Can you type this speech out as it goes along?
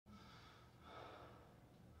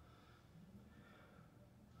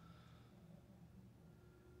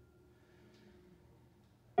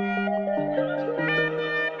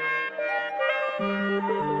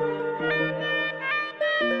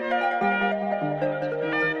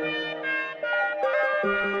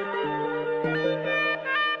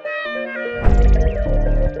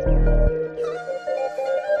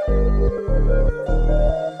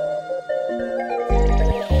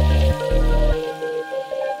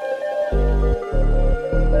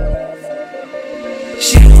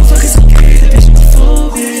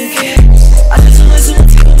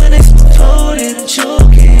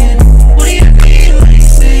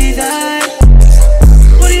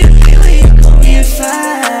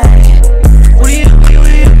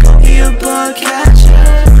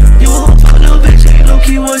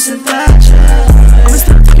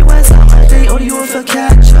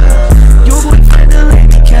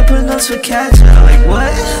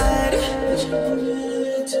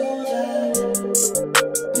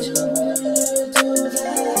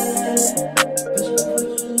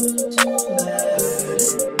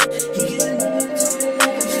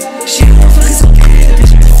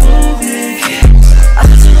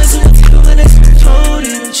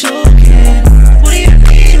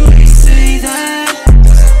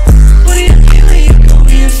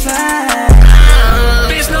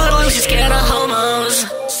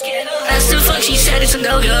it's a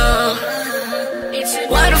no-go.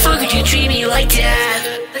 Why the fuck would you treat me like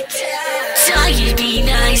that? Saw you be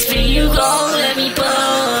nice, but you gon' let me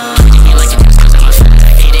blow. You like to dance cause I'm a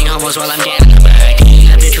fag. Eating homos while I'm getting the bag.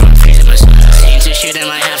 That bitch run freezing my side. Seems to shit, I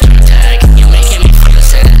might have to attack. You're making me feel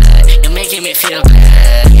sad. You're making me feel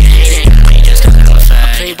bad. You're hating on me just cause I'm a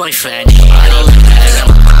fag. Play boyfriend, I don't look bad as I'm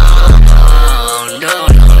a oh, no,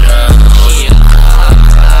 no, no.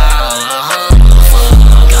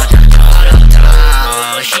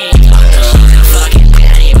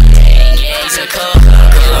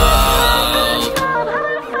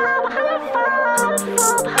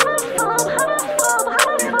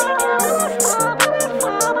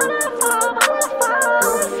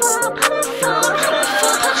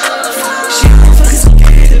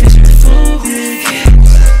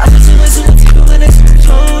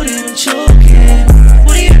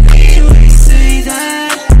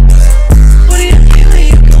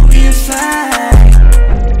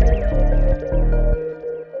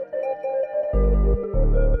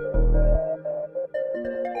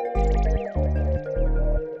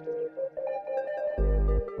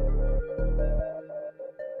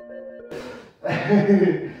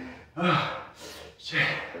 Oh, shit.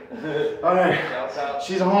 Alright,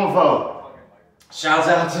 she's a homophobe. Shouts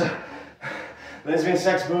out to lesbian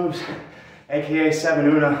sex boobs, aka 7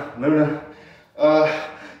 Luna.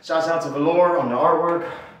 Shouts out to Velore on the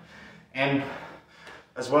artwork, and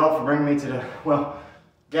as well for bringing me to the, well,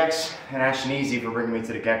 Gex and Ashneezy for bringing me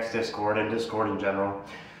to the Gex Discord and Discord in general.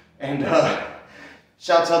 And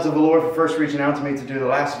shouts out to Velore for first reaching out to me to do the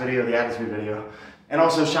last video, the attitude video. And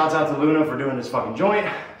also shouts out to Luna for doing this fucking joint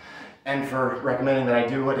and for recommending that I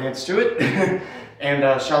do what adds to it.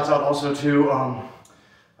 And shouts out also to,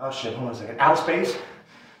 oh shit, hold on a second, Outspace,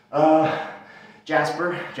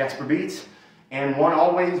 Jasper Beats, and One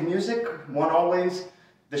Always Music, One Always.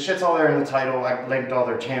 The shit's all there in the title. I linked all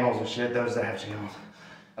their channels and shit, those that have channels.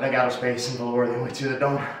 I think Outspace and Velore are the only two that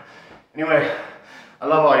don't. Anyway, I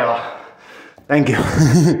love all y'all. Thank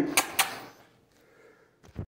you.